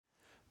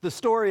The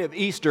story of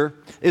Easter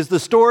is the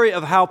story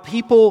of how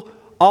people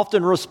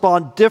often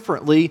respond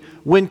differently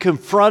when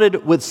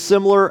confronted with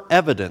similar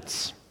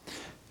evidence.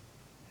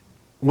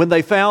 When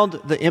they found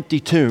the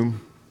empty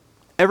tomb,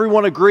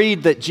 everyone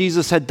agreed that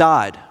Jesus had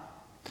died.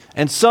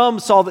 And some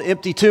saw the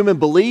empty tomb and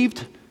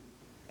believed,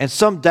 and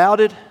some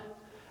doubted,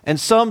 and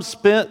some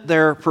spent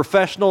their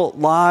professional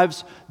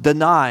lives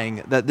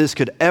denying that this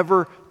could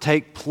ever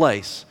take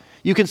place.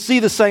 You can see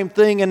the same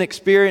thing and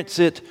experience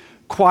it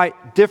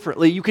quite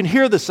differently. You can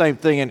hear the same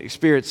thing and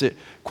experience it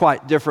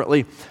quite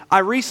differently. I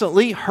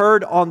recently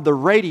heard on the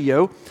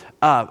radio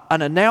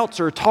an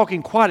announcer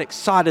talking quite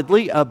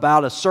excitedly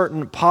about a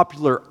certain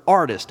popular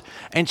artist.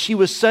 And she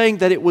was saying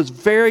that it was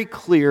very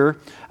clear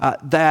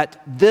that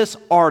this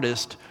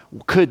artist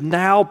could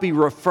now be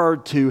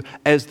referred to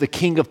as the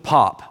king of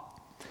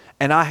pop.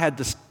 And I had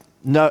to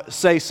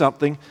say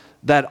something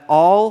that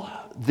all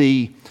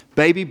the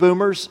baby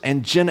boomers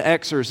and Gen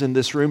Xers in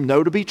this room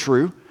know to be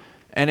true.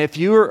 And if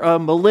you're a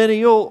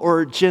millennial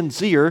or Gen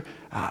Zer,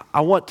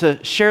 I want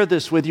to share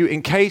this with you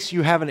in case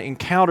you haven't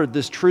encountered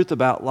this truth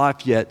about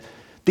life yet.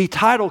 The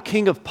title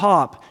King of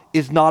Pop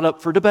is not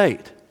up for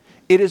debate.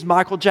 It is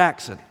Michael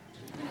Jackson.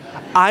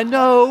 I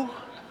know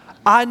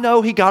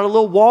he got a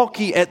little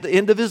wonky at the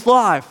end of his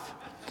life.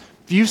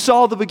 If you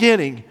saw the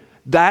beginning,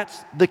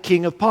 that's the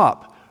King of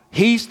Pop.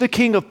 He's the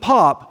King of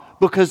Pop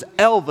because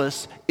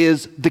Elvis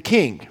is the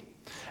king.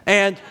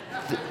 And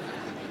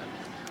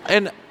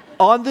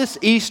on this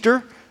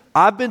Easter,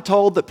 I've been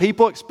told that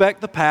people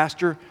expect the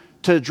pastor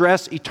to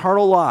address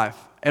eternal life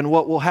and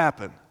what will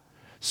happen.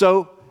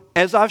 So,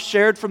 as I've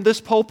shared from this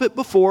pulpit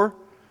before,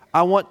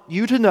 I want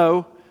you to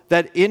know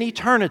that in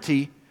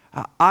eternity,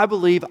 I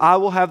believe I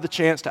will have the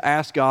chance to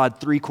ask God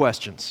 3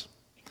 questions.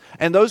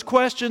 And those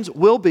questions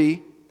will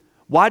be,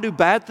 why do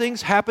bad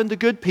things happen to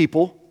good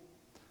people?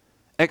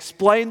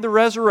 Explain the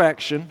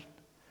resurrection.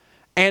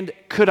 And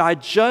could I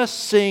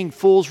just sing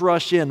Fools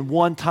Rush In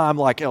one time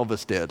like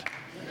Elvis did?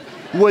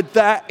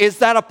 Is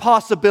that a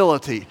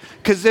possibility?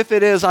 Because if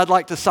it is, I'd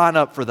like to sign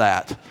up for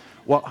that.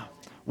 Well,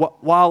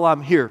 while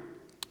I'm here.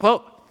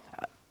 Well,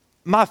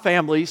 my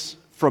family's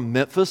from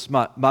Memphis,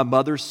 my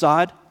mother's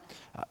side.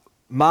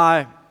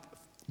 My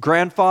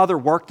grandfather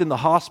worked in the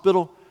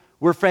hospital.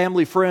 We're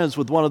family friends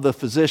with one of the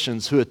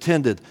physicians who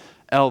attended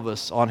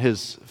Elvis on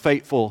his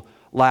fateful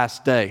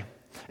last day.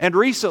 And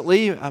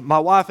recently, my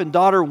wife and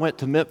daughter went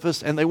to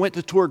Memphis and they went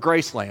to tour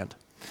Graceland.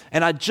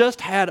 And I just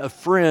had a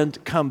friend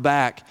come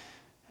back.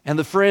 And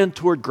the friend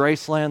toured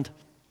Graceland,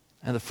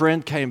 and the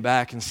friend came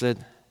back and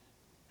said,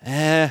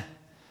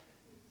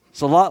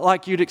 it's a lot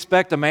like you'd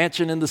expect a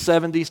mansion in the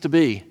 70s to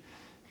be.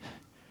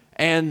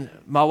 And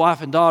my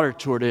wife and daughter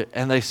toured it,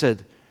 and they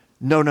said,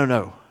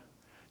 no,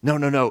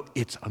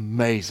 it's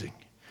amazing.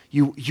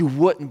 You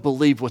wouldn't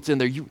believe what's in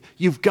there.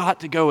 You've got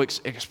to go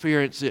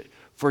experience it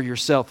for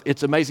yourself.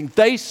 It's amazing.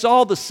 They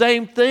saw the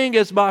same thing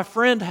as my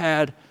friend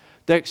had.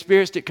 They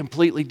experienced it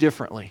completely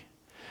differently.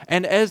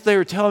 And as they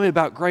were telling me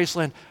about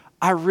Graceland,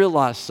 I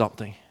realized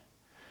something,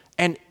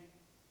 and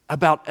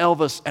about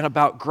Elvis and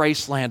about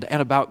Graceland and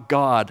about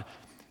God,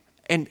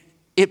 and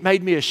it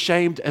made me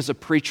ashamed as a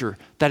preacher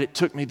that it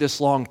took me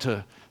this long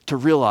to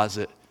realize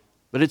it,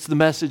 but it's the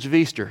message of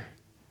Easter.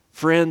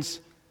 Friends,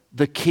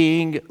 the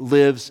King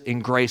lives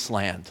in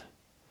Graceland.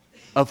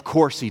 Of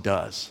course he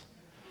does.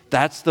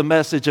 That's the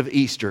message of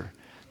Easter.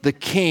 The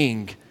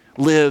King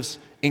lives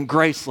in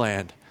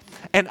Graceland.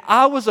 And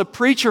I was a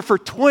preacher for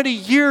 20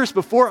 years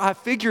before I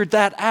figured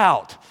that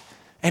out.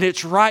 And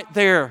it's right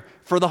there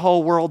for the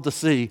whole world to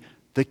see.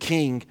 The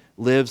King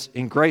lives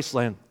in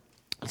Graceland.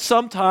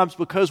 Sometimes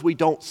because we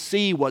don't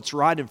see what's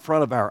right in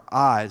front of our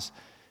eyes,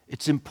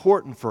 it's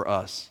important for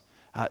us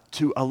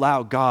to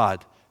allow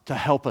God to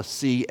help us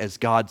see as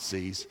God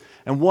sees.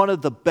 And one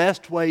of the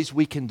best ways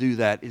we can do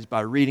that is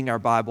by reading our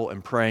Bible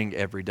and praying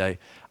every day.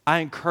 I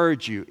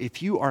encourage you,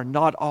 if you are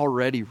not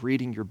already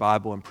reading your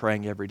Bible and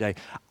praying every day,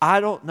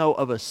 I don't know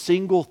of a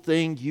single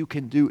thing you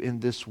can do in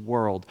this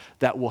world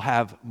that will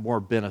have more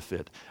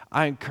benefit.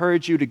 I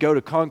encourage you to go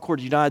to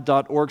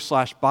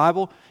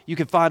concordunited.org/Bible. You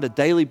can find a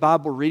daily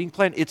Bible reading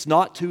plan. It's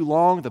not too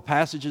long. The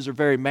passages are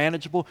very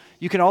manageable.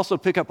 You can also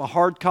pick up a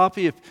hard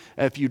copy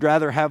if you'd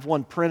rather have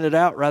one printed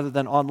out rather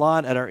than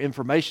online at our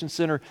information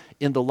center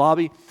in the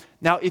lobby.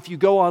 Now, if you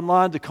go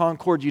online to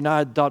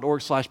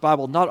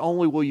concordunited.org/Bible, not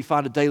only will you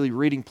find a daily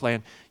reading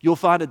plan, you'll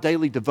find a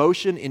daily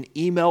devotion in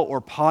email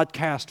or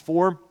podcast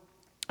form,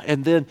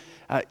 and then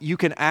you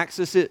can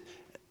access it,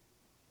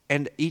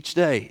 and each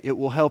day it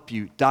will help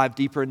you dive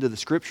deeper into the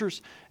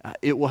Scriptures.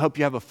 It will help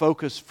you have a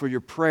focus for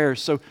your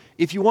prayers. So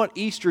if you want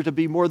Easter to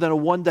be more than a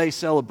one-day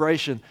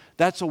celebration,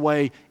 that's a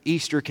way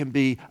Easter can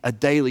be a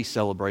daily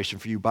celebration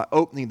for you, by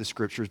opening the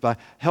Scriptures, by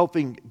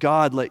helping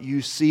God let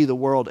you see the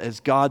world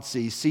as God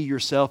sees, see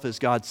yourself as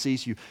God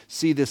sees you,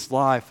 see this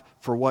life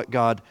for what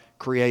God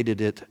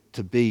created it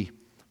to be.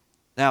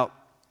 Now,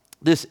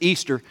 this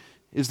Easter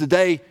is the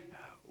day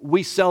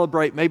we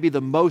celebrate maybe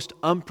the most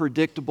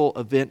unpredictable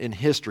event in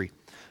history.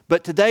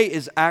 But today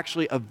is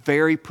actually a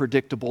very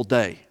predictable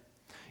day.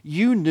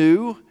 You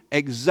knew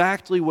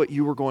exactly what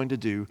you were going to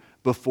do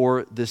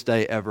before this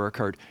day ever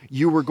occurred.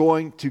 You were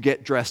going to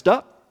get dressed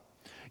up.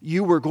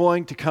 You were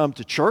going to come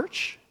to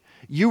church.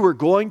 You were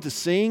going to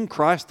sing,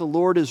 Christ the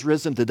Lord is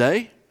risen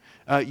today.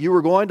 You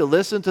were going to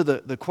listen to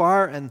the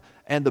choir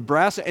and the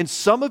brass. And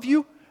some of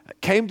you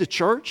came to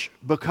church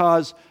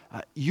because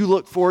you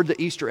look forward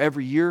to Easter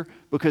every year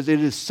because it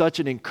is such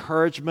an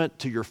encouragement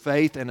to your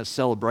faith and a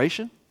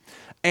celebration.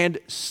 And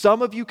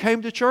some of you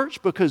came to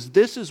church because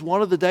this is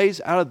one of the days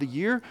out of the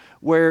year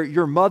where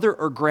your mother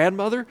or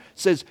grandmother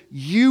says,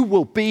 you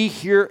will be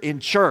here in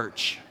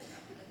church.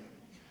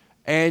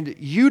 And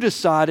you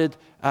decided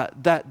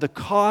that the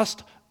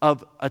cost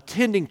of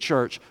attending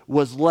church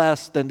was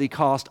less than the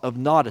cost of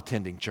not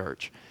attending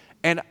church.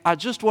 And I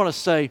just want to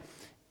say,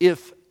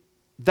 if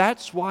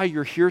that's why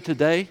you're here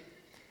today,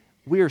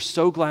 we are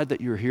so glad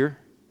that you're here.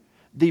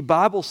 The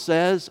Bible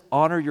says,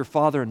 honor your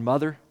father and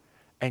mother,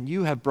 and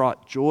you have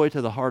brought joy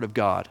to the heart of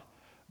God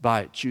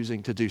by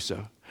choosing to do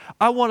so.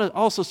 I want to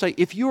also say,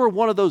 if you are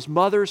one of those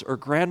mothers or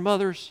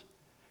grandmothers,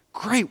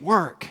 great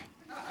work.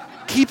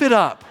 Keep it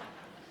up.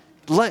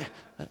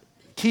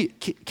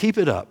 Keep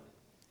it up.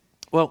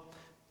 Well,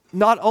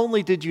 not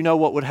only did you know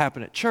what would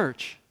happen at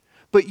church,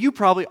 but you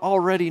probably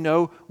already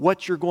know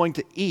what you're going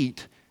to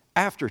eat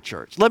after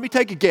church. Let me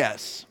take a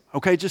guess,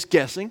 okay, just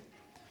guessing.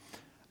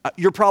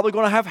 You're probably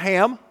going to have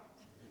ham.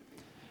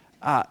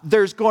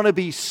 There's going to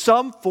be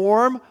some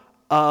form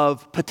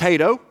of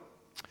potato.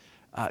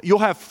 You'll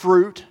have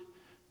fruit.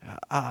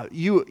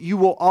 You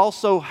will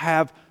also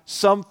have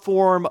some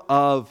form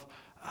of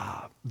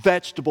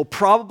vegetable,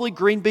 probably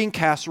green bean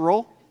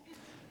casserole.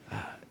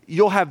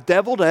 You'll have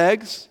deviled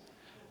eggs.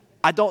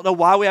 I don't know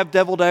why we have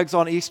deviled eggs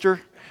on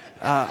Easter,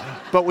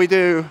 but we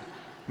do.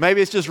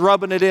 Maybe it's just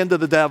rubbing it into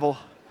the devil.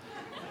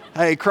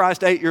 Hey,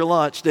 Christ ate your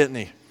lunch, didn't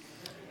he?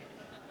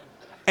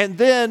 And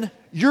then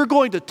you're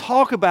going to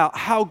talk about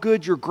how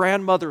good your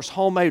grandmother's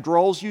homemade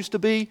rolls used to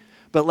be,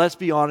 but let's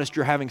be honest,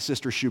 you're having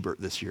Sister Schubert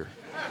this year.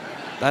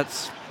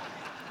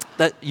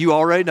 You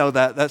already know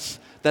that.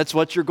 That's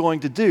what you're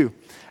going to do.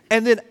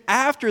 And then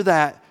after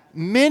that,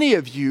 many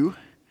of you,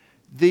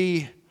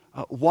 the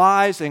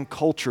wise and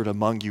cultured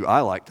among you, I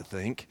like to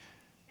think,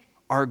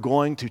 are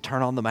going to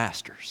turn on the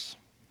Masters.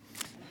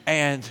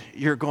 And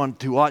you're going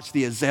to watch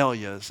the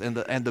azaleas and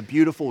the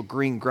beautiful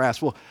green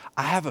grass. Well,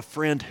 I have a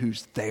friend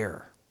who's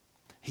there.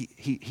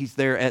 He's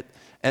there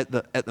at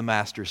the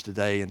Masters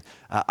today, and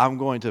I'm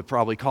going to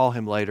probably call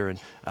him later and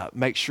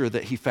make sure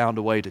that he found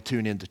a way to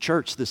tune into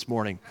church this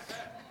morning.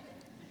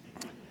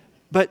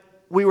 But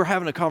we were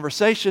having a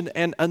conversation,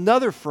 and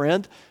another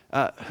friend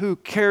who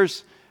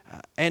cares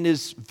and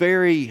is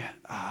very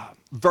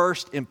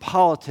versed in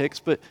politics,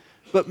 but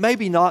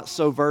maybe not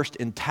so versed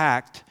in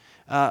tact,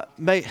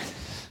 made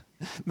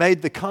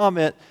the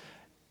comment,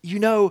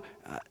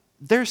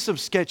 there's some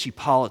sketchy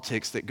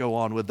politics that go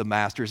on with the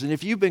Masters. And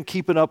if you've been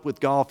keeping up with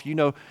golf, you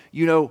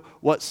know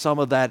what some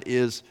of that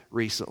is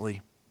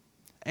recently.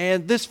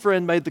 And this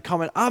friend made the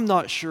comment, I'm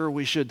not sure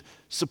we should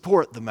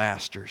support the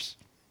Masters.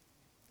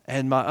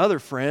 And my other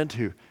friend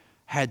who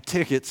had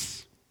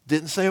tickets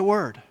didn't say a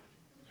word.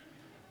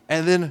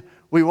 And then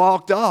we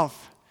walked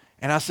off,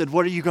 and I said,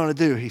 what are you going to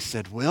do? He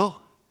said,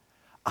 Will,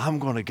 I'm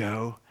going to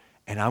go,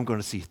 and I'm going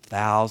to see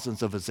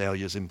thousands of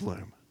azaleas in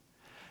bloom.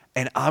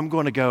 And I'm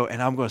going to go,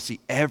 and I'm going to see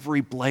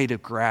every blade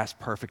of grass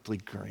perfectly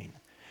green.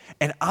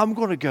 And I'm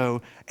going to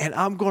go, and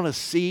I'm going to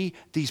see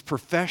these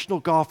professional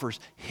golfers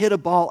hit a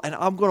ball, and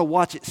I'm going to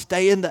watch it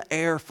stay in the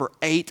air for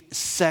 8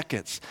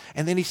 seconds.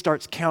 And then he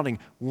starts counting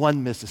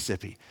 1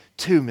 Mississippi,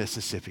 2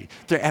 Mississippi.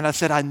 And I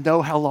said, I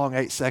know how long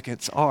 8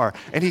 seconds are.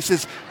 And he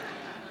says,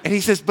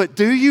 but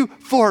do you?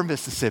 4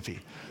 Mississippi,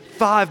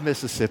 5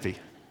 Mississippi.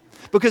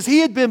 Because he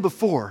had been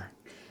before.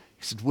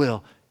 He said,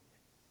 Will,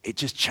 it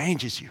just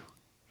changes you.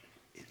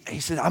 He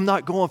said, I'm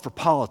not going for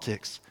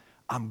politics.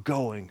 I'm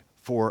going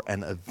for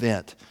an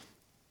event.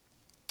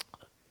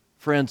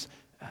 Friends,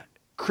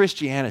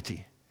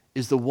 Christianity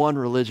is the one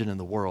religion in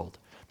the world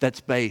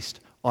that's based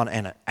on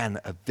an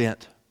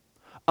event.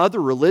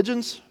 Other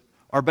religions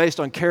are based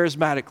on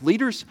charismatic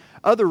leaders.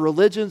 Other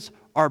religions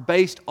are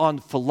based on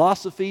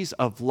philosophies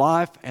of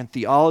life and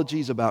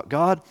theologies about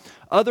God.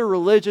 Other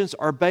religions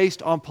are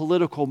based on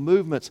political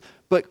movements.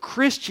 But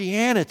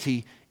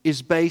Christianity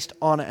is based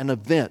on an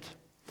event.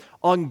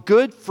 On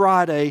Good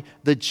Friday,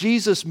 the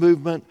Jesus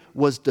movement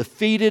was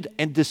defeated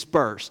and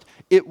dispersed.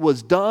 It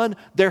was done.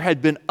 There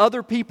had been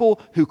other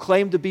people who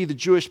claimed to be the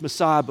Jewish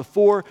Messiah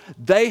before.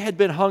 They had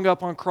been hung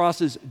up on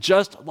crosses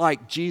just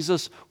like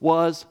Jesus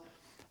was,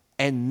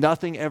 and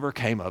nothing ever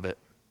came of it.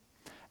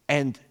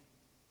 And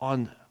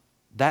on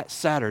that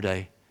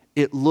Saturday,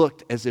 it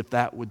looked as if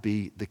that would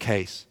be the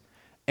case.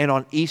 And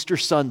on Easter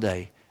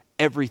Sunday,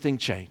 everything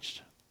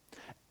changed.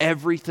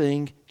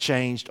 Everything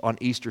changed on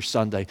Easter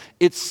Sunday.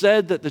 It's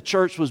said that the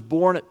church was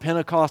born at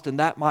Pentecost, and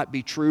that might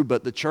be true,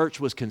 but the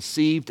church was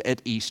conceived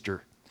at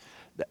Easter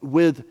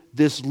with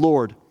this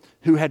Lord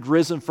who had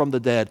risen from the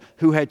dead,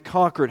 who had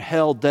conquered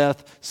hell,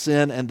 death,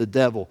 sin, and the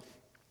devil.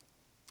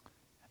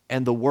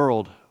 And the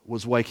world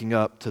was waking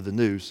up to the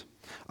news.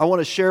 I want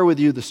to share with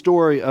you the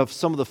story of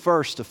some of the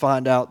first to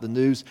find out the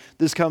news.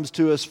 This comes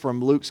to us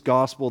from Luke's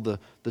Gospel, the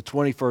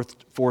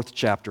 24th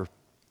chapter.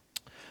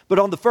 But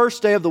on the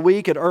first day of the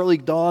week at early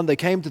dawn, they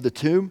came to the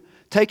tomb,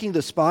 taking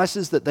the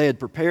spices that they had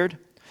prepared.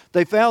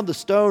 They found the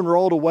stone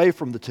rolled away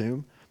from the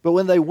tomb, but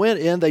when they went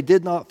in, they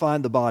did not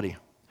find the body.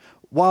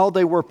 While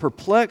they were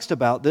perplexed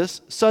about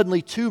this,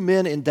 suddenly 2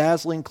 men in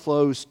dazzling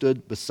clothes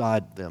stood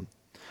beside them.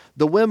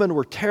 The women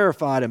were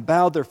terrified and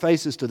bowed their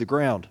faces to the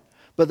ground.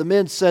 But the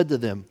men said to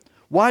them,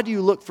 "Why do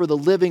you look for the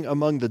living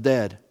among the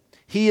dead?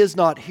 He is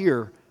not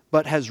here,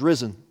 but has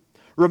risen.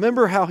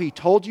 Remember how he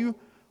told you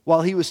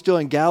while he was still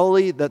in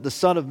Galilee that the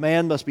Son of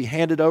Man must be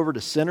handed over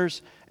to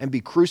sinners and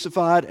be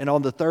crucified and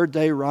on the third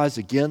day rise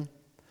again?"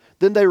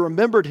 Then they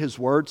remembered his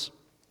words,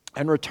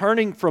 and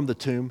returning from the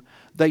tomb,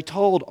 they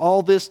told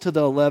all this to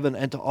the 11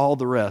 and to all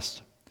the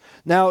rest.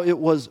 Now it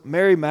was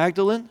Mary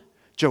Magdalene,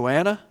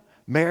 Joanna,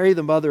 Mary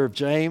the mother of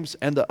James,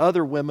 and the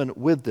other women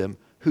with them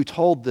who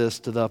told this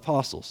to the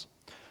apostles.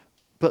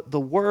 But the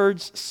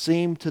words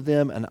seemed to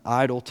them an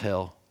idle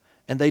tale,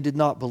 and they did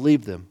not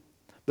believe them.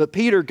 But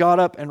Peter got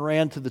up and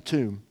ran to the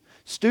tomb.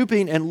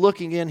 Stooping and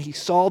looking in, he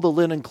saw the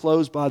linen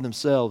clothes by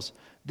themselves.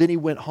 Then he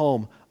went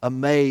home,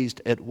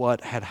 amazed at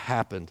what had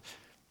happened.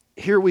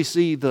 Here we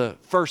see the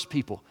first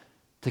people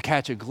to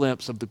catch a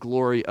glimpse of the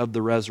glory of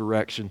the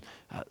resurrection.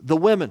 The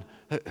women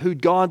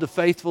who'd gone to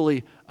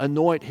faithfully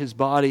anoint his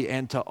body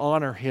and to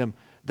honor him,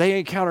 they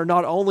encounter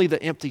not only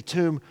the empty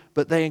tomb,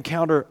 but they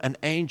encounter an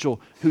angel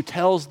who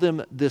tells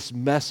them this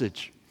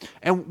message.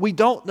 And we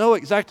don't know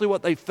exactly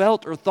what they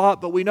felt or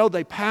thought, but we know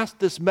they passed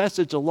this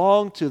message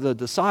along to the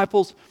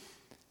disciples.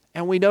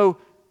 And we know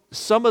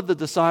some of the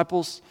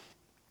disciples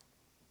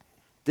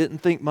didn't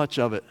think much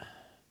of it.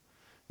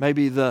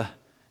 Maybe the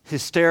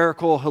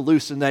hysterical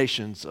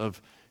hallucinations of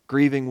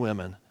grieving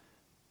women.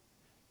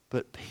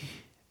 But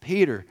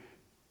Peter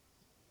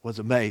was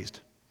amazed.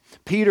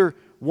 Peter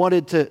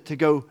wanted to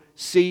go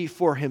see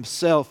for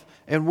himself.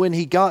 And when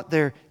he got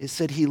there, it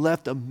said he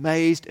left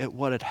amazed at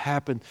what had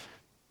happened.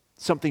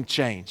 Something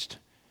changed.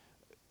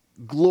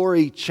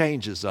 Glory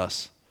changes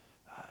us.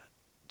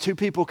 Two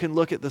people can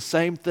look at the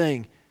same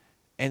thing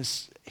and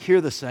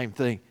hear the same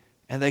thing,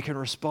 and they can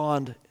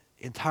respond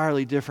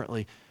entirely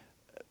differently.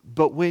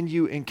 But when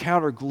you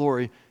encounter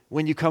glory,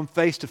 when you come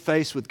face to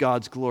face with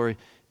God's glory,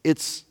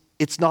 it's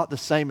not the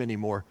same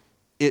anymore.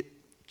 It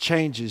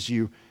changes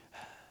you.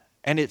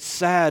 And it's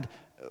sad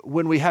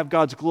when we have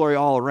God's glory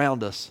all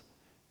around us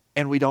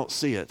and we don't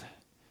see it.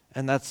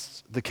 And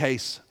that's the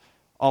case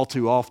all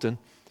too often.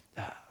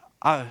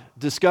 I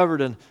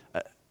discovered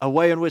a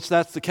way in which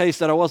that's the case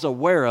that I wasn't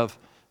aware of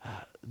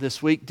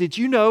this week. Did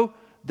you know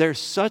there's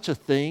such a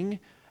thing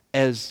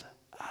as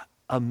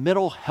a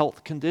mental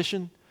health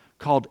condition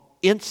called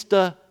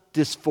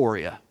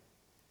insta-dysphoria?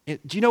 Do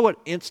you know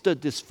what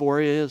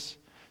insta-dysphoria is?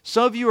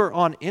 Some of you are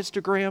on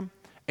Instagram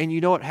and you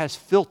know it has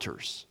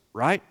filters,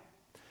 right?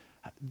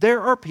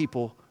 There are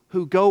people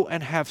who go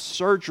and have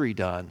surgery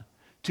done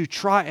to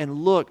try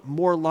and look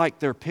more like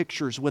their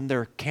pictures when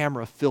their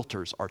camera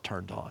filters are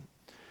turned on.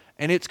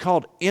 And it's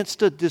called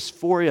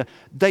insta-dysphoria.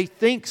 They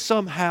think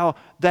somehow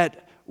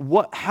that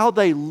how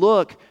they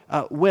look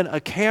when a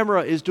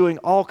camera is doing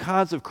all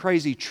kinds of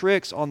crazy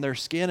tricks on their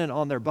skin and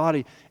on their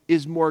body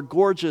is more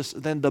gorgeous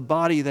than the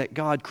body that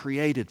God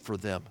created for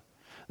them.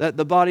 That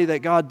the body that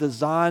God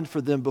designed for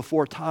them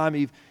before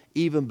time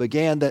even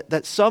began.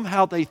 That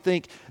somehow they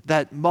think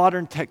that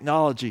modern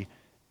technology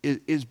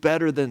is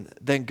better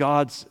than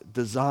God's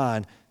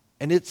design.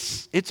 And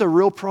it's a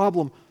real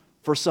problem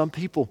for some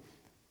people.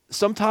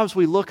 Sometimes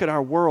we look at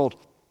our world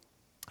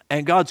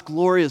and God's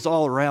glory is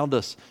all around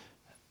us.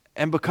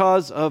 And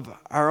because of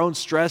our own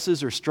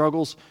stresses or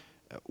struggles,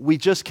 we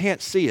just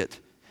can't see it.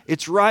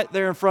 It's right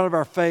there in front of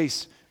our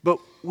face, but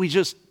we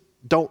just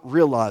don't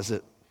realize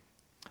it.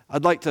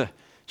 I'd like to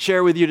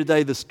share with you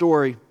today the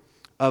story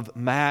of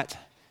Matt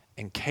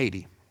and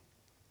Katie.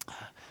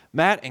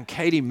 Matt and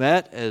Katie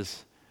met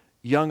as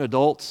young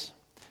adults,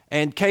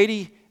 and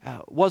Katie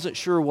wasn't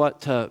sure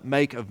what to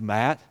make of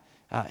Matt.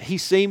 He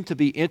seemed to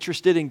be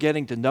interested in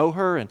getting to know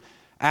her and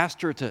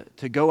asked her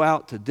to go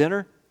out to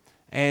dinner,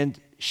 and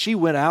she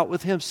went out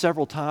with him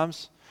several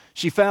times.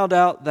 She found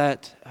out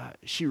that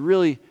she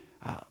really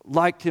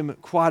liked him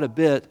quite a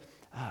bit,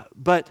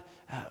 but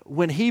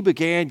when he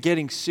began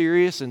getting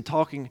serious and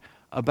talking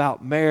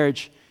about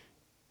marriage,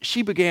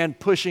 she began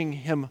pushing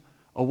him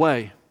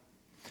away.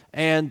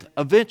 And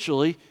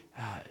eventually,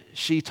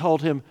 she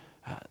told him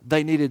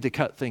they needed to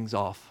cut things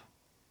off.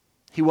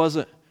 He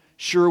wasn't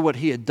sure what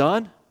he had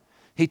done.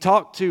 He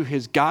talked to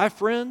his guy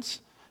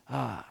friends,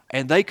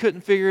 and they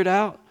couldn't figure it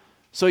out.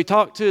 So he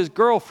talked to his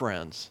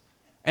girlfriends,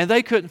 and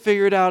they couldn't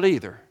figure it out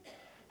either.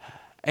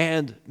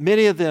 And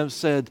many of them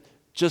said,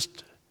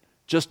 just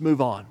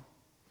move on.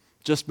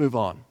 Just move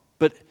on.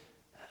 But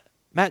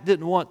Matt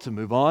didn't want to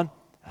move on.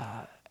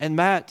 And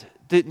Matt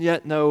didn't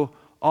yet know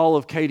all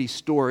of Katie's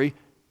story.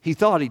 He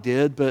thought he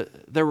did,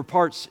 but there were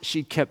parts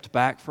she'd kept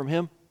back from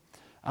him.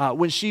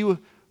 When she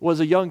was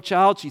a young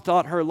child, she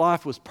thought her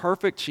life was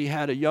perfect. She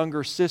had a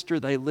younger sister.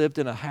 They lived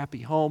in a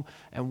happy home.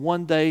 And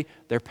one day,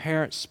 their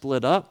parents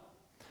split up.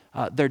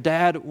 Their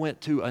dad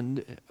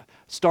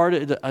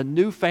started a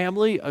new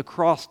family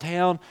across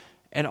town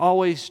and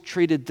always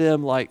treated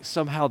them like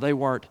somehow they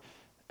weren't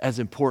as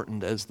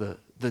important as the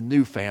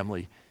new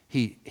family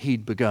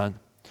he'd begun.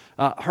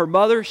 Her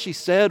mother, she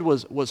said,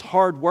 was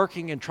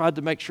hardworking and tried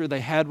to make sure they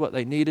had what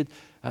they needed.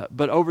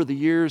 But over the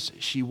years,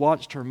 she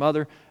watched her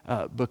mother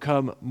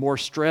become more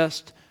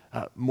stressed,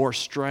 more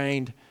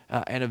strained,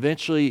 and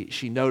eventually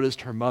she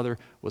noticed her mother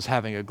was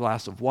having a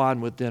glass of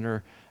wine with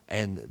dinner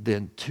and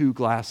then 2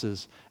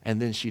 glasses,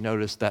 and then she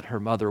noticed that her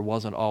mother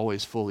wasn't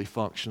always fully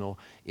functional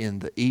in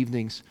the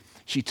evenings.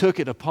 She took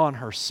it upon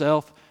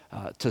herself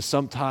to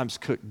sometimes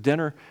cook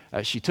dinner.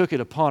 She took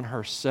it upon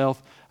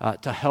herself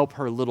to help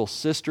her little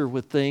sister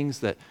with things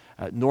that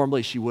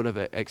normally she would have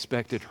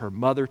expected her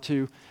mother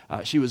to.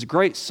 She was a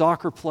great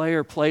soccer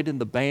player, played in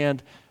the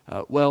band.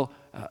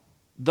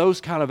 Those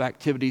kind of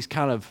activities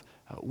kind of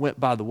went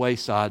by the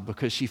wayside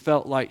because she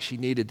felt like she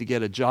needed to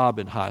get a job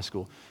in high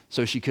school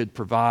so she could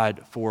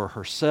provide for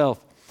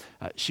herself.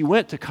 She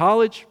went to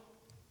college,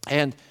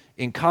 and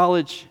in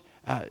college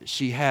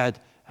she had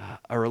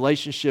a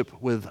relationship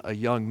with a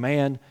young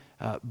man,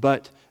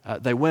 but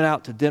they went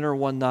out to dinner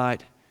one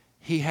night.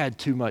 He had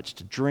too much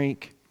to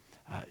drink.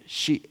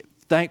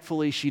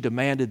 Thankfully, she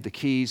demanded the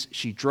keys.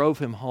 She drove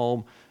him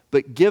home,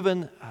 but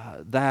given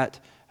that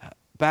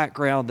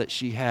background that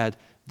she had,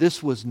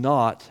 this was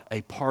not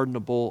a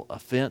pardonable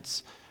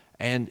offense,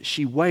 and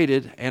she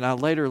waited, and I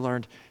later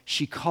learned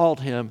she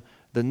called him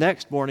the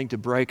next morning to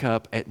break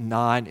up at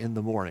 9 in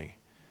the morning.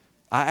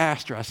 I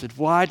asked her, I said,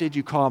 why did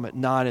you call him at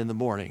 9 in the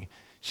morning?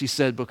 She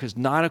said, because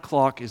 9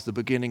 o'clock is the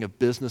beginning of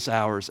business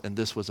hours, and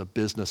this was a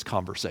business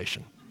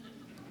conversation.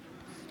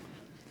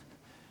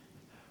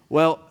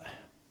 Well,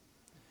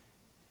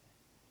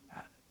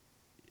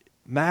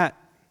 Matt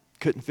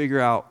couldn't figure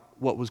out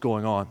what was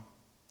going on.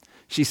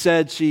 She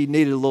said she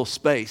needed a little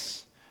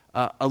space,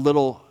 a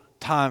little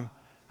time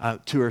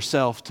to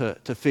herself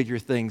to figure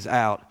things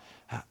out.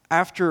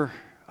 After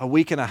a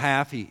week and a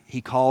half,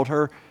 he called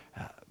her,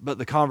 but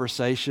the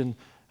conversation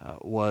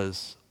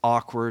was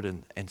awkward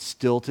and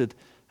stilted.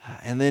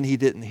 And then he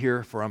didn't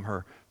hear from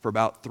her for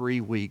about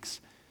 3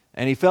 weeks.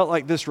 And he felt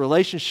like this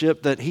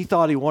relationship that he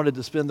thought he wanted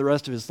to spend the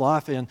rest of his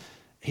life in,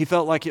 he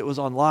felt like it was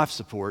on life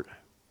support.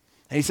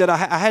 And he said,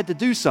 I had to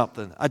do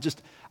something.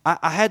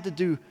 I had to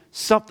do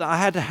something. I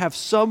had to have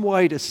some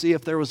way to see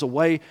if there was a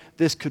way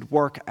this could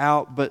work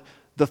out. But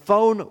the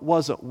phone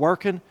wasn't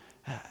working,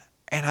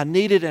 and I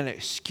needed an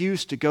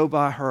excuse to go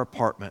by her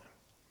apartment.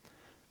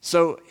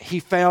 So he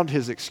found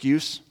his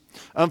excuse.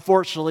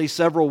 Unfortunately,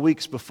 several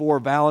weeks before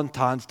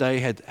Valentine's Day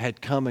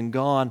had come and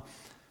gone,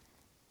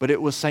 but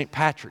it was St.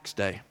 Patrick's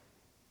Day.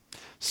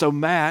 So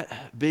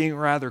Matt, being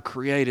rather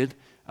creative,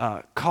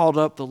 called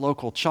up the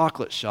local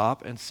chocolate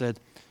shop and said,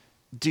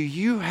 do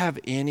you have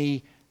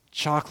any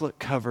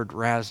chocolate-covered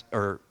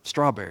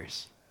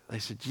strawberries? They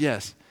said,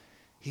 yes.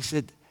 He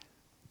said,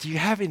 do you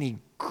have any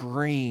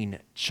green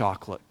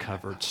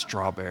chocolate-covered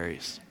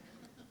strawberries?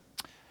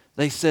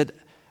 They said,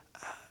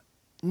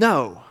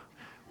 no,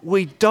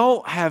 we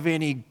don't have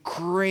any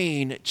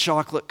green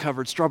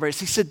chocolate-covered strawberries.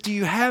 He said, do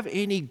you have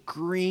any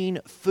green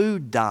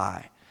food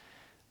dye?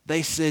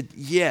 They said,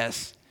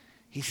 yes.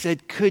 He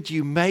said, could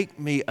you make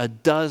me a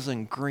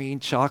dozen green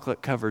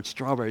chocolate-covered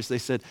strawberries? They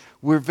said,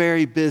 we're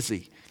very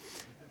busy.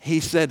 He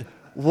said,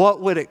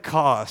 what would it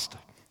cost?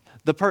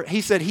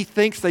 He said he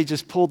thinks they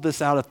just pulled this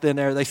out of thin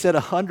air. They said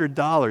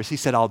 $100. He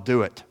said, I'll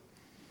do it.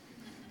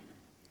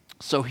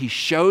 So he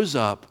shows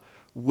up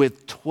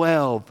with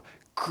 12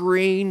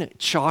 green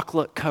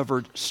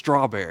chocolate-covered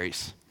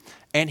strawberries,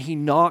 and he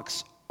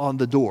knocks on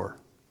the door.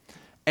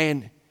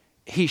 And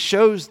he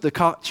shows the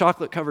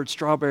chocolate-covered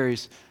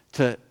strawberries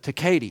to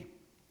Katie.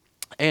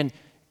 And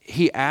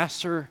he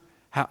asks her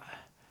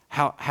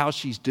how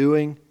she's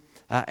doing,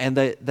 and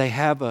they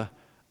have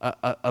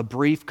a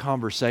brief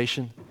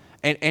conversation.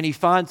 And he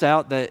finds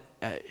out that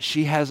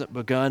she hasn't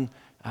begun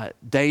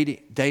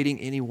dating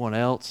anyone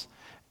else.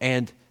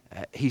 And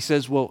he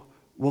says, well,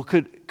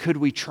 could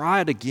we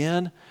try it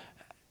again?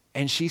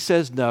 And she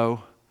says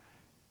no.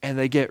 And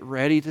they get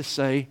ready to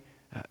say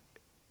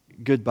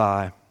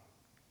goodbye.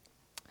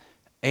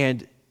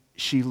 And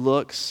she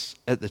looks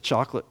at the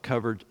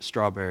chocolate-covered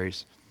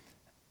strawberries,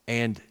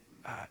 and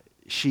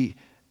she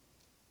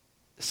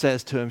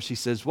says to him, she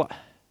says,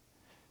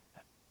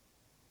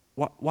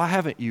 why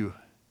haven't you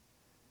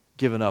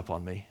given up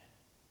on me?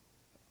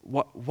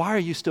 Why are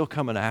you still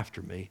coming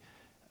after me?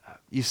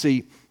 You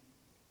see,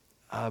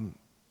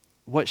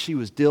 what she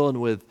was dealing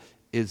with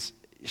is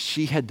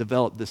she had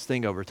developed this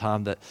thing over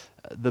time that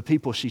the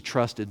people she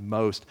trusted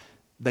most,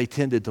 they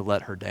tended to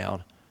let her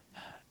down.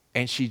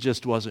 And she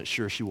just wasn't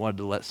sure she wanted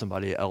to let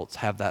somebody else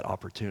have that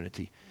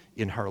opportunity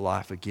in her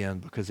life again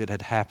because it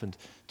had happened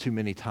too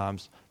many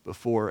times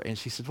before. And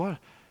she said, why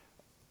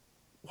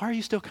are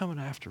you still coming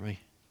after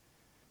me?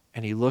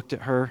 And he looked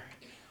at her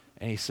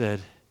and he said,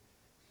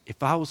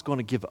 if I was going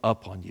to give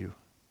up on you,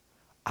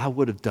 I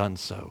would have done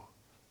so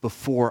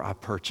before I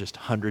purchased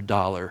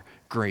 $100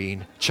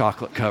 green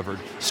chocolate-covered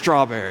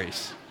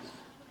strawberries.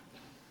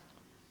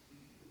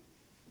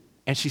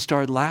 And she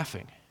started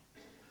laughing.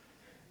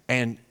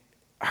 And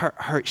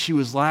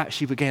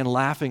she began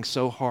laughing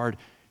so hard,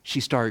 she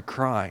started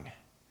crying.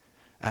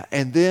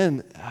 And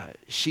then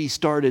she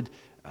started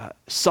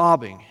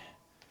sobbing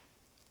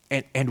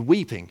and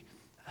weeping.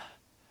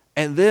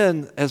 And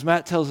then, as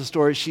Matt tells the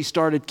story, she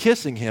started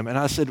kissing him. And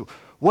I said,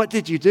 "What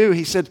did you do?"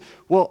 He said,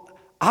 "Well,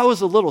 I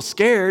was a little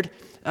scared,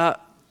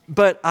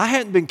 but I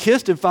hadn't been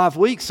kissed in 5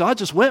 weeks, so I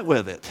just went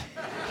with it."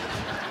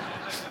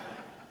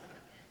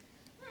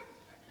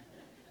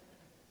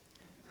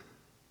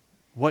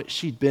 What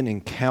she'd been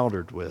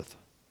encountered with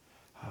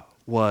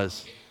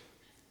was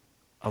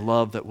a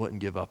love that wouldn't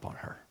give up on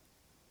her,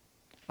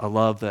 a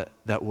love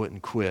that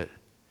wouldn't quit.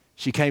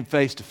 She came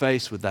face to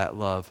face with that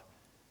love,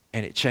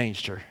 and it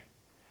changed her.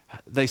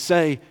 They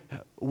say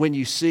when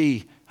you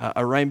see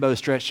a rainbow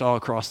stretched all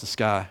across the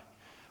sky,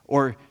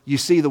 or you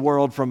see the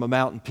world from a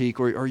mountain peak,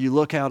 or you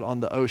look out on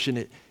the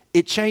ocean,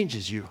 it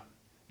changes you.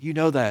 You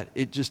know that.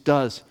 It just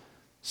does.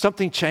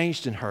 Something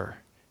changed in her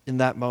in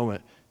that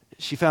moment.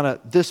 She found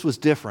out this was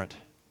different.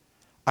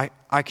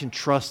 I can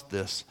trust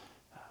this.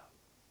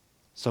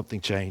 Something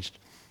changed.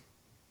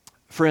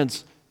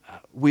 Friends,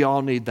 we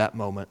all need that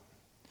moment.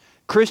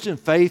 Christian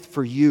faith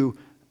for you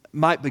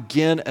might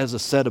begin as a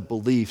set of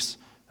beliefs,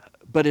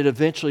 but it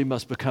eventually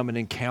must become an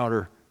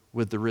encounter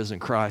with the risen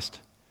Christ.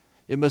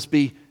 It must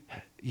be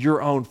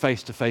your own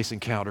face-to-face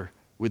encounter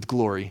with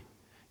glory,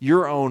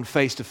 your own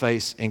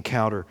face-to-face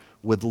encounter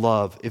with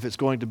love, if it's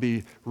going to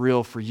be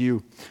real for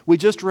you. We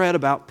just read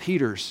about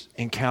Peter's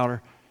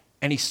encounter,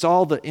 and he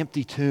saw the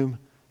empty tomb,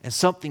 and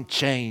something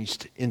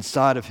changed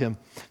inside of him.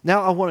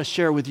 Now I want to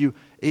share with you,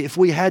 if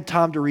we had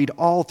time to read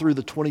all through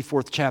the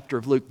 24th chapter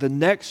of Luke, the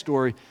next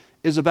story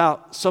is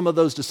about some of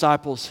those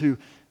disciples who,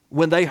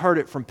 when they heard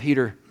it from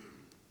Peter,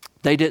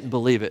 they didn't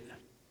believe it.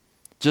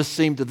 Just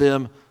seemed to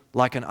them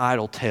like an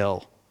idle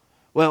tale.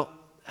 Well,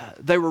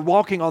 they were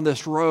walking on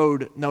this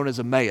road known as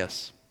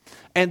Emmaus.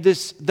 And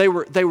they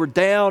were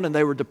down and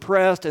they were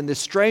depressed, and this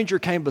stranger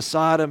came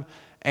beside them,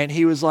 and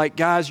he was like,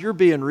 "Guys, you're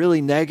being really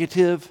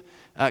negative.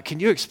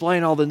 Can you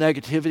explain all the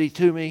negativity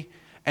to me?"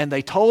 And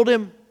they told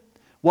him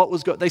what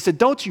was going. They said,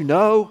 "Don't you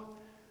know?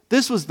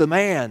 This was the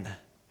man,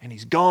 and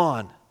he's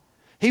gone.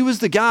 He was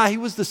the guy. He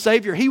was the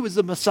Savior. He was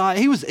the Messiah.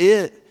 He was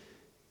it.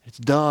 It's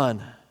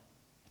done.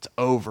 It's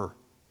over."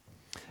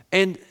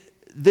 And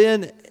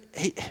then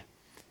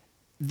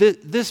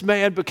this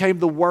man became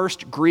the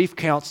worst grief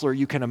counselor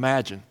you can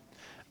imagine.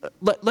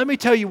 Let me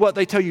tell you what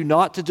they tell you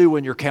not to do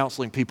when you're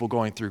counseling people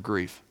going through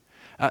grief.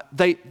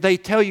 They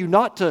tell you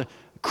not to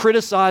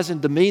criticize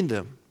and demean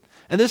them.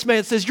 And this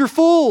man says, "You're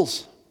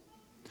fools.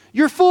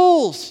 You're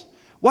fools.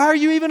 Why are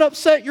you even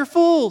upset? You're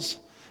fools.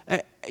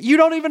 You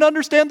don't even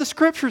understand the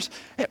scriptures."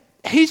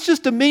 He's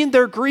just demeaned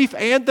their grief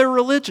and their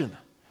religion.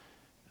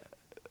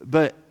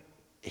 But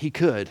he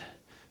could,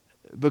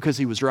 because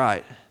he was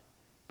right.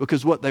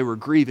 Because what they were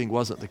grieving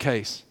wasn't the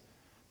case.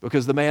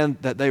 Because the man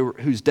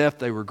whose death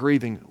they were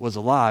grieving was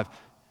alive.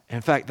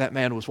 In fact, that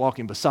man was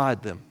walking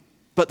beside them.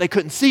 But they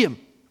couldn't see him.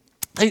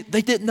 They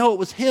didn't know it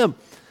was him.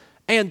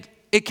 And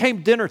it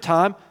came dinner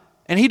time,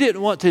 and he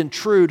didn't want to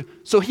intrude,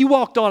 so he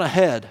walked on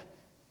ahead.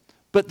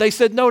 But they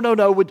said, no,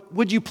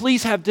 would you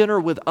please have dinner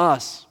with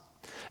us?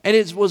 And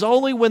it was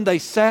only when they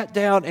sat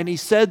down and he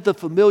said the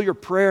familiar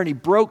prayer and he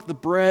broke the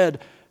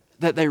bread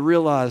that they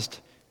realized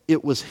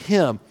it was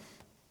him.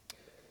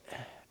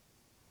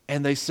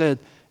 And they said,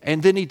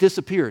 and then he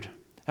disappeared.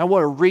 I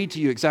want to read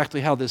to you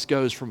exactly how this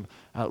goes from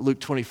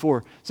Luke 24.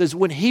 It says,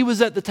 when he was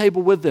at the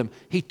table with them,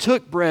 he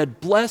took bread,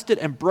 blessed it,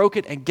 and broke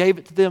it, and gave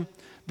it to them.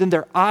 Then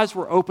their eyes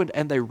were opened,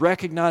 and they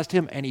recognized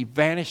him, and he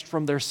vanished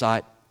from their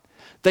sight.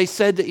 They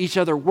said to each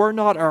other, were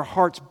not our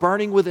hearts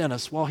burning within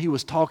us while he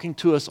was talking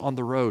to us on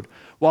the road,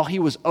 while he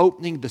was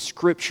opening the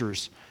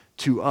scriptures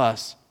to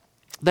us?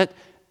 That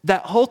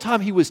whole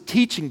time he was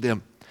teaching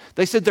them,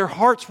 they said their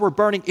hearts were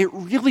burning. It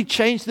really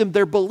changed them.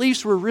 Their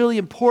beliefs were really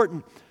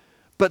important,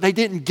 but they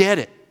didn't get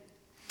it.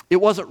 It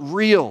wasn't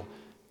real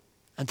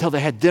until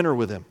they had dinner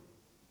with him.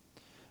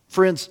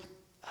 Friends,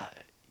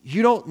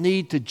 you don't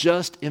need to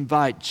just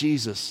invite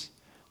Jesus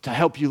to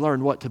help you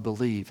learn what to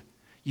believe.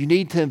 You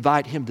need to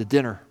invite him to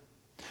dinner.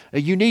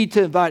 You need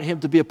to invite him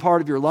to be a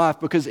part of your life,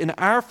 because in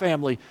our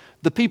family,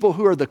 the people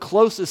who are the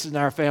closest in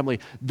our family,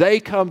 they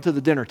come to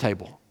the dinner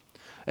table.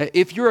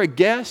 If you're a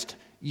guest,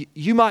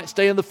 you might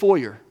stay in the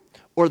foyer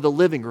or the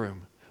living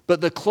room.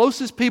 But the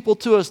closest people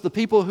to us, the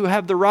people who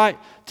have the right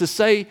to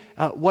say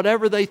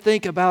whatever they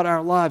think about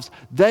our lives,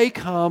 they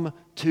come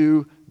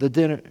to the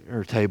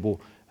dinner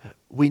table.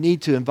 We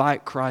need to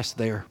invite Christ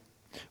there.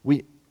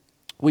 We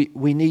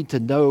need to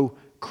know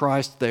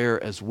Christ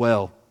there as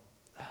well.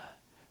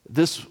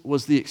 This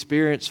was the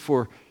experience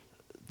for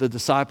the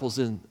disciples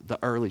in the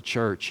early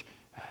church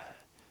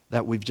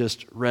that we've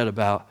just read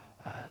about.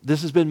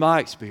 This has been my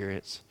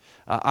experience.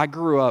 I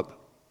grew up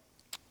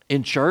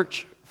in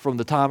church from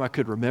the time I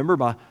could remember.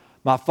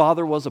 My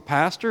father was a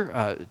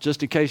pastor,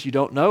 just in case you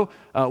don't know.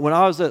 When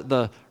I was at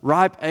the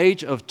ripe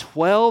age of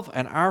 12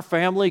 and our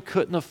family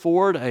couldn't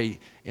afford an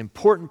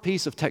important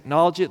piece of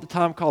technology at the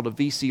time called a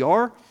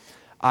VCR,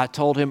 I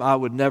told him I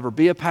would never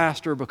be a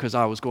pastor because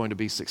I was going to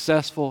be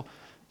successful.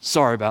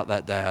 Sorry about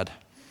that, Dad.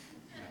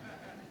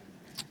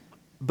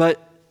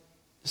 But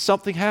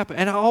something happened,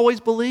 and I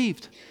always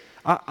believed.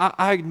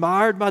 I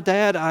admired my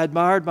dad. I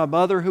admired my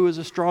mother, who was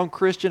a strong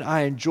Christian.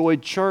 I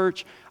enjoyed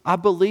church. I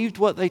believed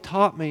what they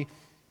taught me.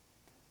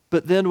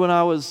 But then when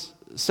I was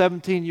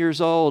 17 years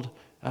old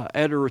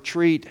at a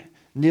retreat,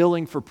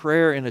 kneeling for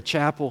prayer in a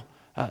chapel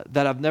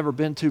that I've never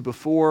been to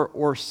before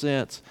or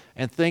since,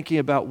 and thinking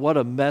about what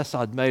a mess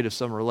I'd made of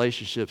some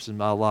relationships in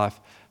my life,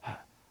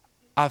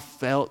 I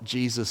felt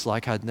Jesus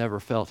like I'd never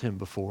felt him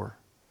before.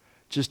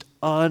 Just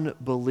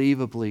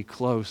unbelievably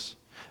close.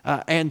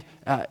 And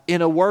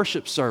in a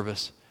worship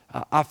service,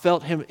 I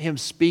felt him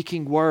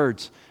speaking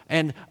words.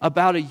 And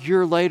about a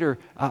year later,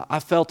 I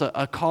felt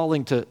a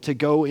calling to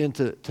go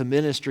into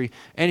ministry.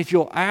 And if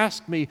you'll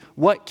ask me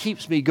what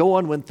keeps me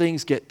going when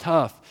things get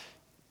tough,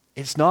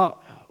 it's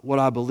not what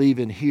I believe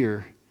in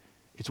here.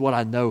 It's what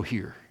I know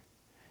here.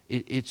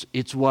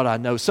 It's what I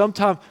know.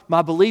 Sometimes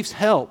my beliefs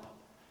help,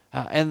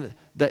 and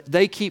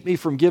they keep me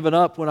from giving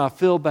up when I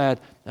feel bad.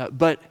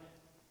 But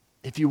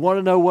if you want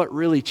to know what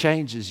really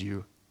changes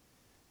you,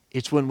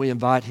 it's when we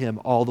invite him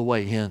all the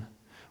way in.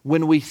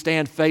 When we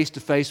stand face to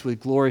face with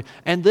glory.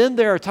 And then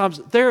there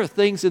are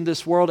things in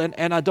this world,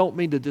 and I don't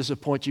mean to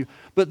disappoint you,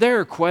 but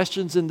there are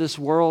questions in this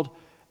world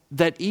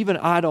that even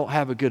I don't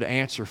have a good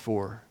answer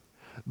for.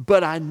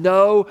 But I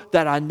know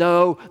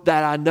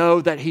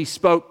that he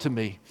spoke to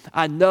me.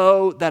 I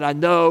know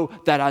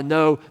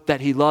that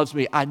he loves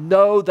me. I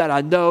know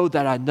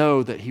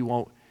that he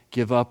won't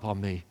give up on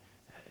me.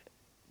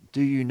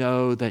 Do you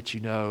know that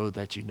you know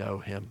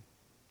him?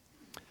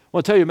 I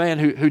want to tell you a man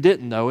who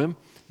didn't know him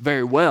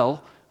very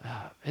well.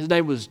 His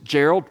name was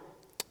Gerald.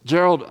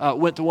 Gerald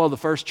went to one of the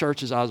first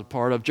churches I was a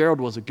part of.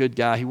 Gerald was a good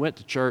guy. He went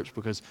to church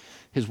because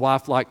his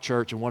wife liked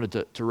church and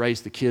wanted to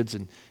raise the kids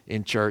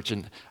in church.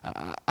 And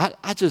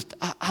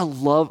I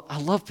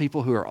love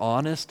people who are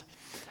honest.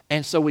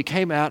 And so we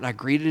came out and I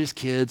greeted his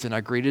kids and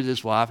I greeted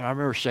his wife. And I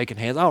remember shaking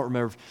hands. I don't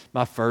remember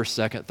my first,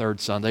 second, third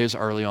Sunday. It was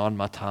early on in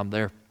my time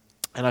there.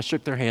 And I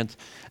shook their hands.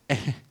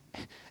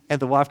 And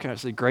the wife came out and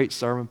said, "Great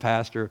sermon,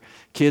 Pastor."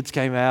 Kids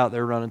came out.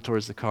 They're running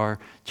towards the car.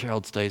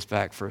 Gerald stays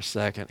back for a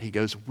second. He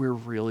goes, "We're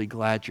really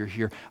glad you're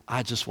here.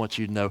 I just want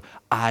you to know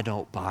I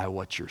don't buy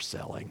what you're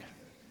selling."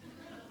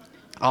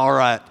 All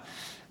right.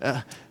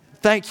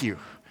 Thank you.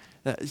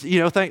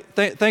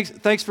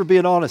 Thanks for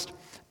being honest.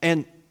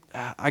 And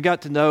I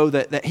got to know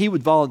that he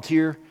would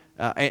volunteer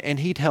and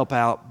he'd help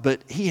out,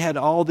 but he had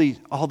all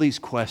these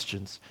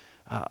questions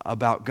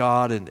about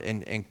God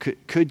and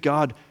could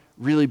God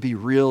really be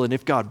real? And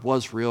if God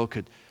was real,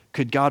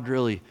 could God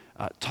really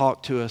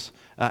talk to us?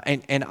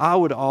 And I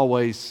would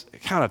always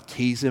kind of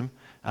tease him.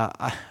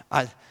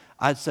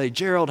 I'd say,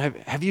 "Gerald,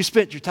 have you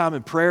spent your time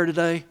in prayer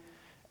today?"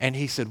 And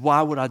he said,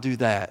 "Why would I do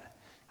that?"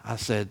 I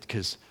said,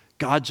 "Because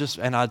God just,"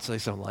 and I'd say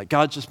something like,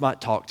 "God just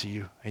might talk to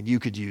you and you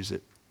could use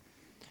it."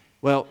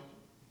 Well,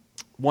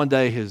 one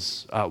day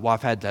his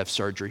wife had to have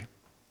surgery.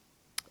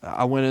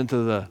 I went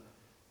into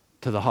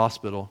the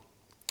hospital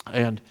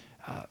and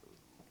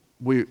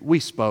we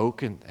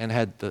spoke and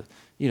had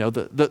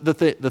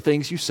the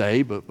things you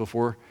say but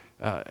before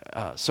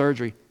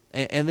surgery.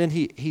 And then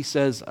he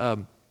says,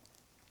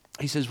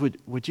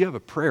 would you have a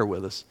prayer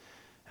with us?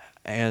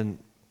 And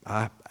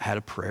I had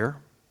a prayer.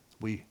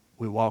 We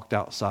walked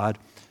outside.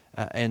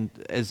 And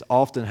as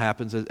often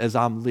happens, as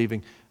I'm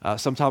leaving,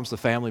 sometimes the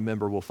family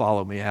member will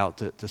follow me out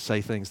to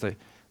say things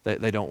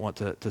they don't want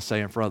to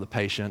say in front of the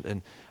patient.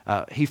 And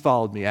he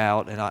followed me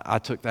out, and I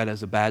took that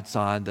as a bad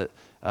sign that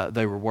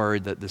they were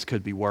worried that this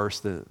could be worse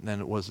than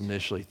it was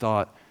initially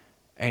thought.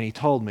 And he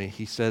told me,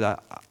 he said,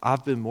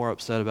 I've been more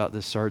upset about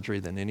this surgery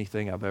than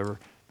anything I've ever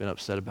been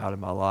upset about in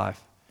my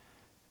life.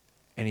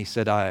 And he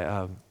said,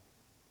 I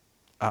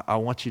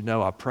want you to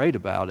know I prayed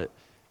about it,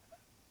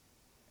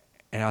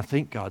 and I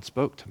think God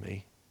spoke to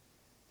me.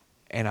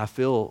 And I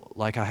feel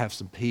like I have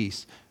some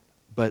peace,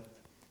 but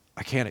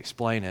I can't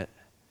explain it.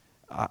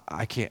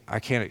 I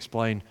can't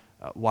explain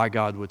why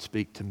God would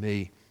speak to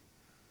me.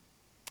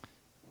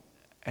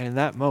 And in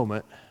that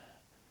moment,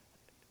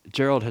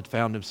 Gerald had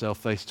found himself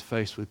face to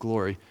face with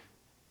glory,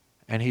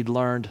 and he'd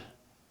learned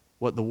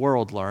what the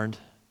world learned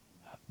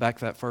back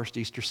that first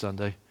Easter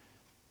Sunday.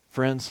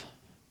 Friends,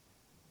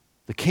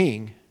 the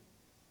King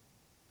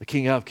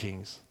of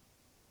Kings,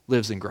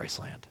 lives in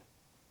Graceland.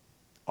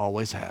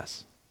 Always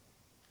has,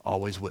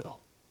 always will.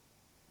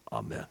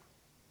 Amen.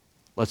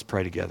 Let's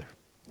pray together.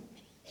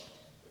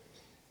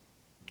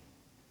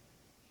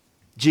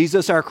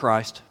 Jesus, our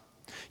Christ,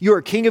 you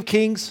are King of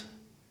Kings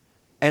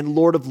and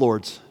Lord of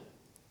Lords.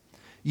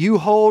 You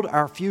hold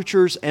our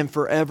futures and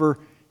forever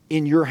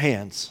in your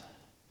hands.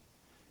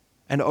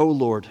 And O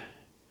Lord,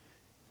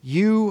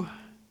 you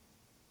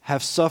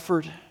have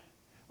suffered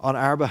on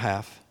our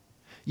behalf.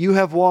 You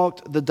have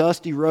walked the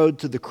dusty road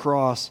to the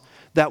cross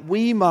that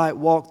we might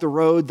walk the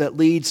road that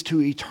leads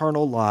to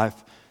eternal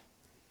life,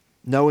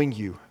 knowing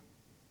you,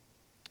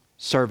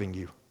 serving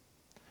you,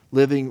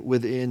 living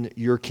within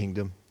your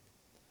kingdom.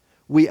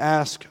 We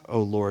ask,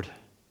 O Lord,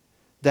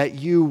 that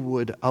you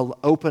would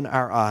open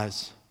our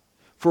eyes,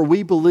 for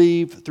we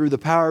believe through the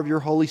power of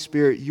your Holy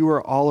Spirit you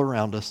are all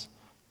around us.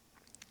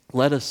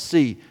 Let us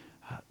see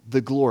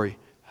the glory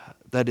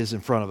that is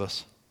in front of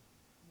us,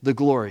 the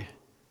glory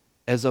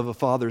as of a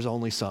Father's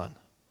only Son,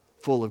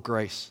 full of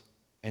grace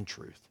and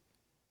truth.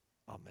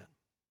 Amen.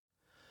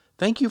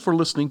 Thank you for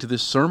listening to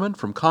this sermon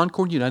from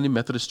Concord United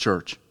Methodist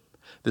Church.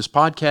 This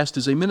podcast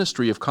is a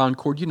ministry of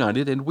Concord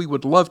United, and we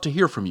would love to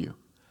hear from you.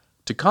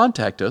 To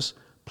contact us,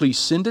 please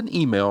send an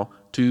email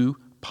to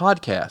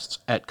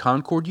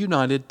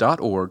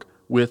podcasts@concordunited.org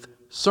with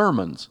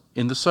sermons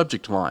in the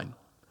subject line.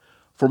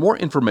 For more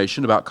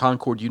information about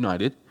Concord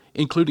United,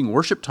 including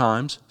worship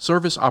times,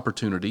 service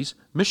opportunities,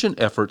 mission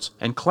efforts,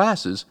 and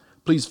classes,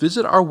 please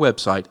visit our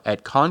website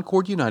at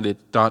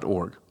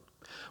concordunited.org.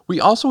 We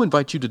also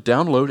invite you to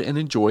download and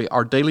enjoy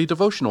our daily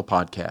devotional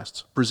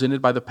podcasts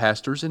presented by the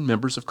pastors and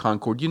members of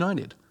Concord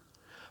United.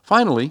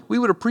 Finally, we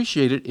would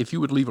appreciate it if you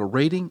would leave a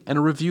rating and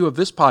a review of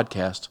this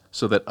podcast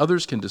so that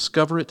others can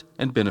discover it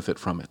and benefit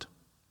from it.